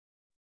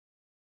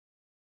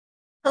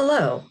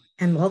Hello,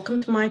 and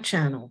welcome to my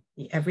channel,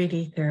 The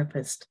Everyday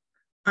Therapist.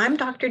 I'm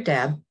Dr.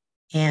 Deb,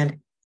 and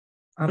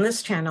on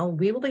this channel,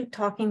 we will be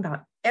talking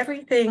about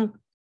everything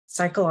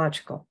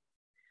psychological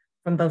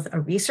from both a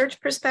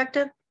research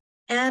perspective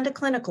and a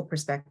clinical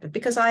perspective,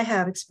 because I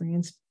have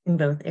experience in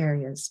both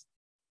areas.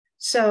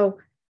 So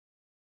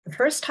the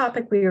first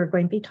topic we are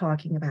going to be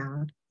talking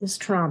about is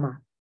trauma.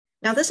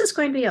 Now, this is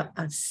going to be a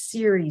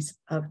series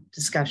of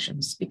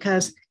discussions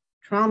because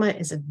trauma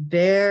is a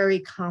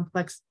very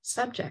complex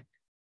subject.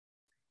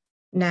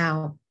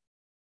 Now,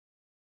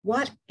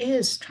 what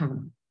is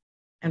trauma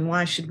and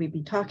why should we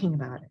be talking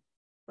about it?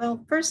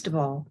 Well, first of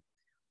all,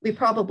 we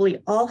probably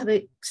all have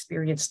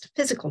experienced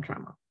physical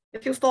trauma.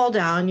 If you fall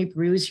down, you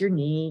bruise your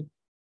knee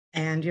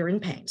and you're in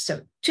pain.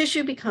 So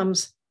tissue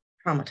becomes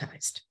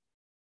traumatized.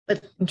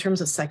 But in terms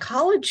of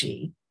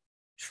psychology,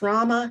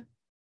 trauma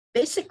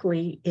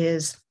basically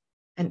is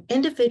an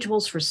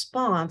individual's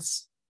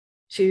response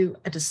to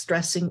a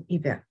distressing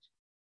event.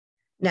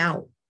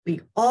 Now,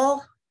 we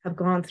all have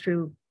gone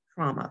through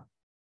trauma,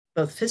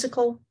 both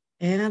physical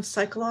and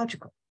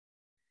psychological.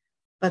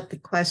 But the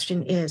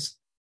question is,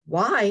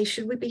 why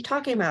should we be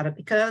talking about it?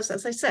 Because,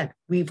 as I said,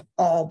 we've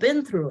all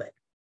been through it.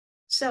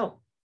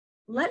 So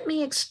let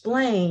me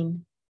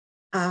explain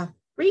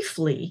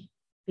briefly,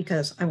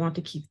 because I want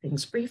to keep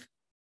things brief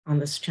on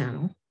this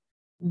channel,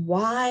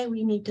 why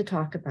we need to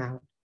talk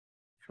about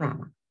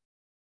trauma.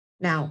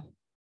 Now,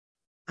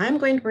 I'm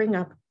going to bring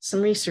up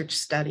some research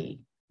studies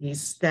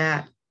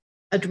that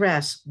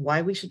address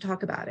why we should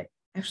talk about it.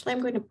 Actually,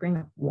 I'm going to bring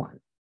up one,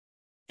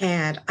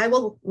 and I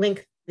will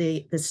link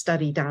the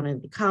study down in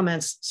the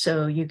comments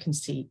so you can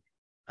see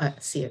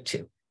it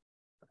too.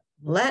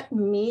 Let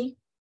me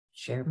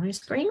share my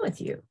screen with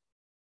you.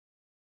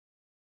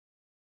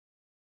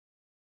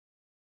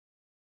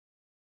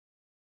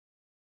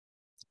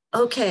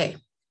 Okay,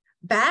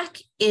 back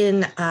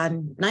in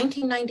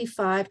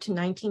 1995 to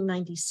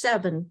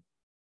 1997,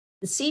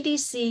 the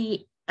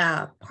CDC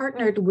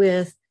partnered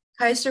with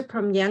Kaiser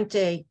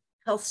Permanente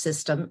Health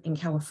System in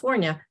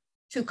California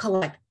to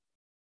collect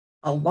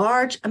a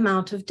large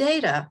amount of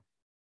data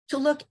to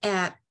look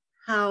at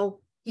how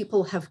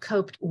people have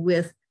coped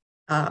with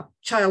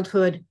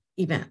childhood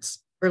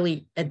events,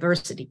 early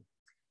adversity.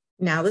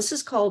 Now, this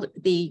is called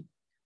the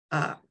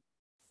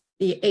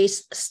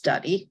ACE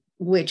study,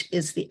 which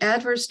is the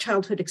Adverse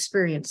Childhood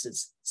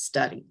Experiences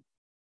Study.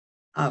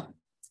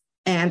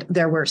 And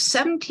there were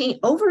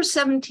over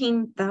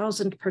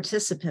 17,000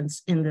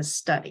 participants in this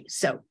study.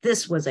 So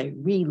this was a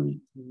really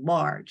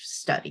large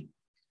study.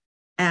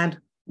 And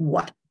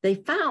what they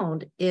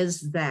found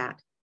is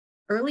that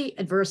early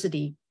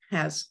adversity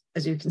has,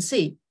 as you can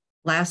see,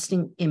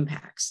 lasting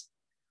impacts,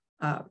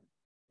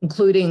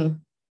 including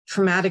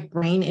traumatic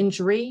brain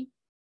injury,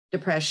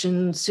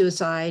 depression,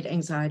 suicide,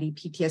 anxiety,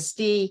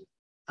 PTSD,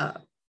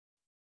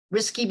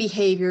 risky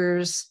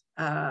behaviors,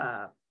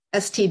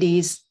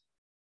 STDs,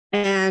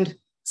 and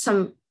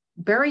some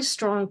very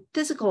strong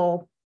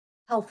physical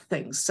health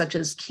things, such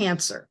as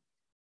cancer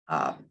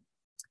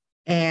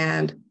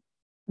and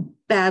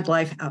bad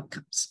life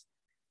outcomes.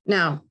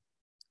 Now,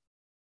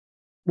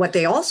 what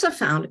they also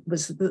found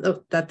was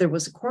that there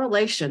was a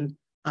correlation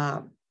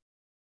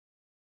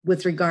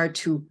with regard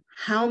to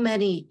how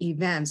many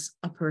events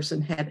a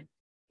person had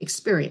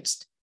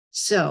experienced.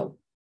 So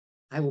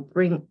I will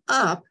bring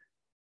up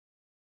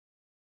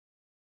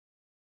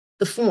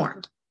the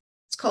form.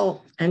 It's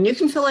called, and you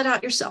can fill it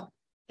out yourself.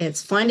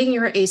 It's Finding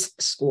Your ACE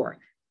Score.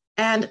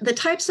 And the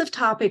types of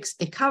topics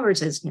it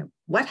covers is,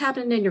 what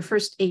happened in your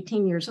first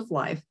 18 years of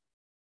life?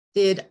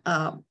 Did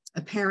a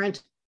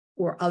parent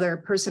or other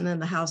person in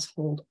the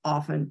household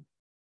often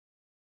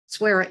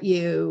swear at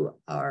you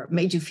or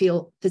made you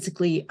feel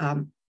physically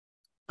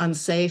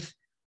unsafe?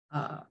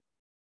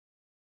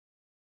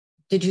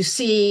 Did you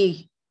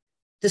see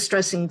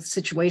distressing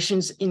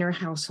situations in your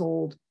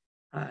household?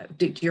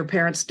 Did your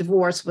parents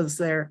divorce? Was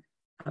there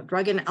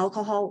drug and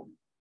alcohol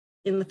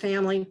in the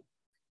family?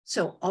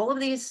 So all of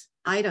these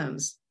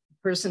items,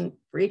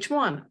 for each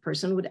one, a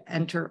person would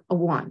enter a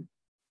 1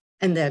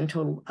 and then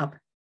total up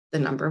the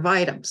number of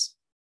items.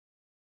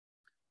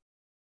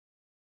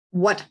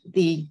 What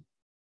the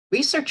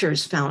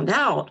researchers found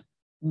out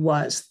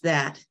was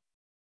that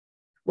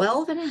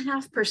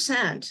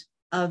 12.5%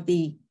 of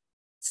the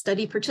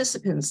study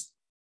participants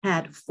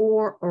had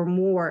 4 or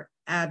more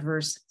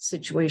adverse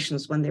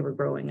situations when they were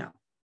growing up.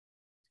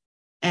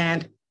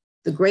 And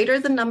the greater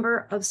the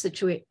number of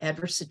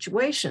adverse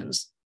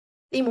situations,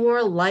 the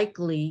more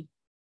likely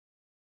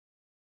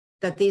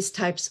that these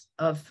types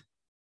of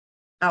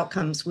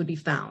outcomes would be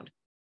found.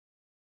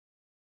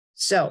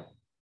 So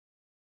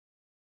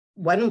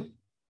one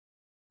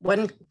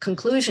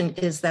conclusion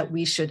is that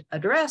we should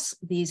address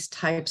these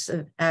types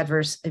of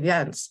adverse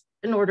events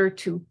in order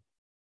to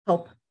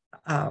help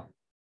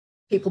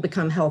people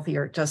become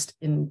healthier just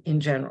in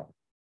general.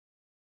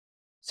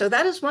 So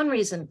that is one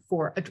reason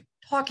for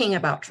talking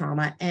about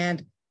trauma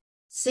and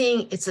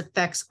seeing its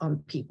effects on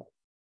people.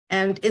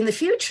 And in the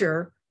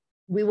future,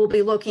 we will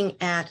be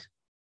looking at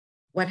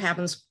what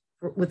happens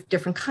with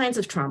different kinds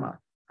of trauma,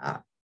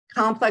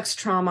 complex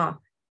trauma,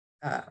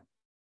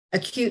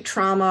 acute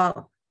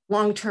trauma,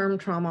 long-term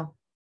trauma.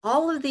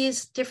 All of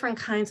these different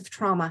kinds of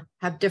trauma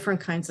have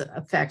different kinds of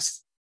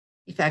effects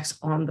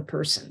on the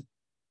person.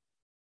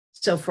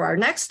 So for our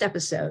next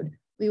episode,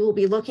 we will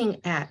be looking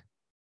at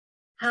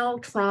how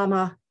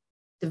trauma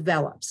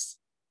develops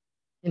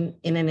in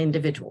an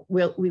individual.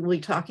 We will be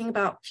talking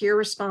about fear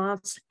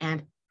response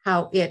and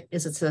how it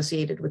is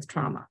associated with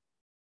trauma.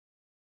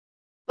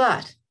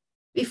 But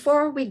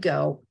before we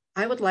go,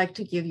 I would like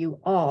to give you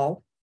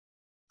all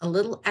a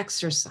little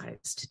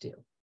exercise to do.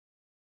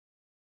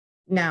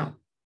 Now,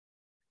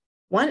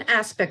 one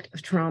aspect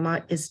of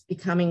trauma is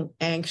becoming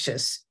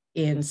anxious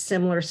in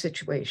similar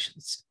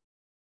situations.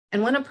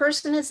 And when a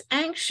person is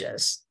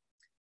anxious,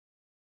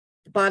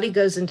 the body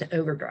goes into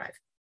overdrive.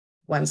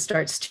 One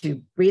starts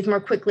to breathe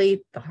more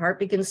quickly, the heart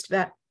begins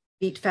to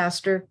beat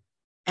faster,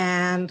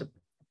 and the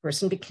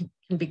person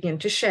can begin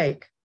to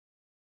shake.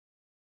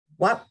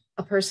 What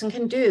a person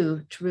can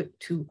do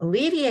to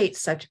alleviate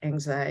such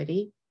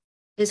anxiety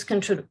is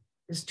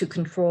to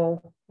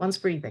control one's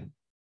breathing.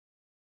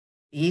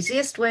 The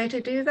easiest way to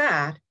do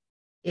that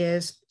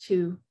is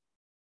to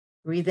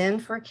breathe in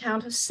for a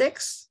count of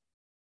 6,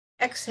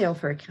 exhale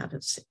for a count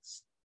of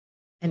 6,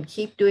 and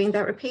keep doing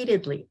that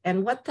repeatedly.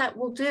 And what that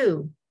will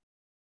do,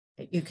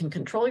 you can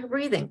control your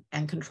breathing,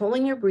 and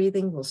controlling your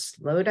breathing will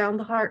slow down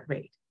the heart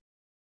rate.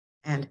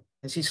 And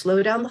as you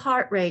slow down the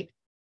heart rate,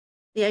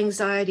 the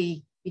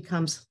anxiety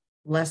becomes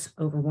less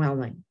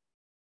overwhelming.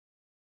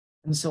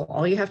 And so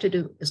all you have to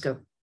do is go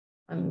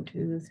 1,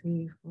 2,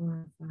 3,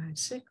 4, 5,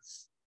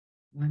 6.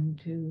 1,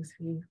 2,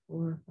 3,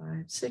 4, 5,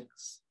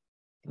 6,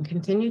 and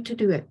continue to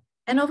do it.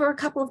 And over a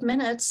couple of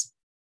minutes,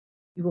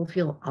 you will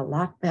feel a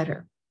lot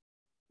better.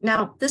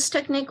 Now, this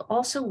technique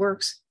also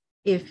works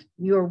if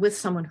you're with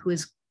someone who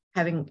is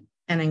having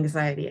an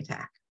anxiety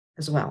attack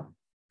as well.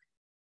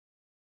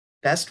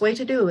 Best way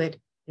to do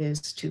it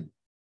is to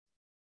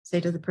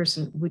say to the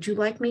person, would you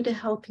like me to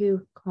help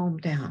you calm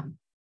down?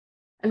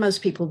 And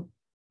most people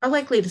are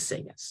likely to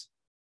say yes.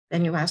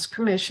 Then you ask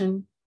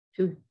permission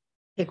to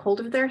take hold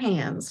of their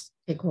hands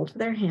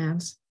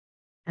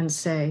and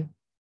say,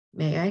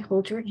 may I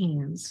hold your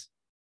hands?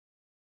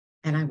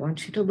 And I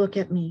want you to look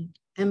at me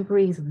and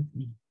breathe with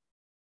me.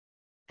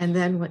 And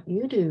then what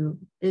you do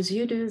is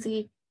you do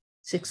the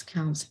 6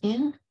 counts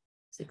in,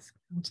 6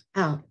 counts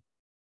out.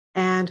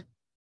 And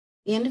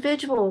the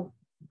individual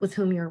with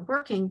whom you're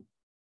working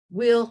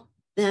will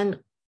then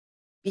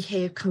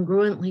behave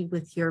congruently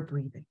with your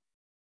breathing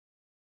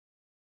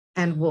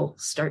and will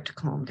start to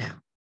calm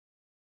down.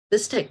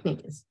 This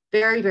technique is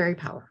very, very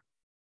powerful.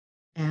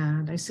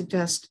 And I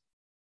suggest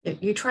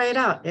that you try it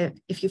out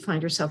if you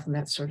find yourself in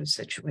that sort of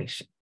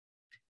situation.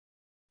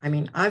 I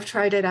mean, I've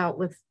tried it out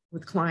with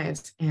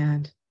clients,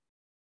 and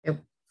I've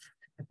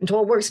been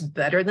told it works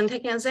better than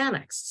taking a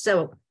Xanax.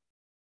 So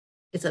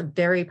it's a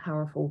very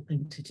powerful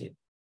thing to do.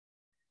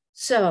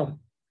 So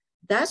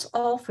that's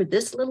all for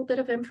this little bit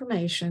of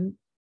information.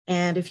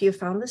 And if you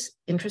found this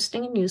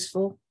interesting and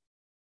useful,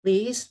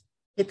 please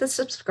hit the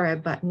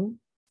subscribe button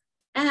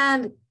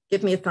and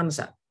give me a thumbs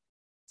up.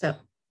 So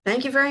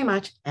thank you very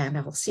much, and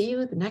I'll see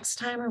you the next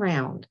time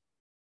around.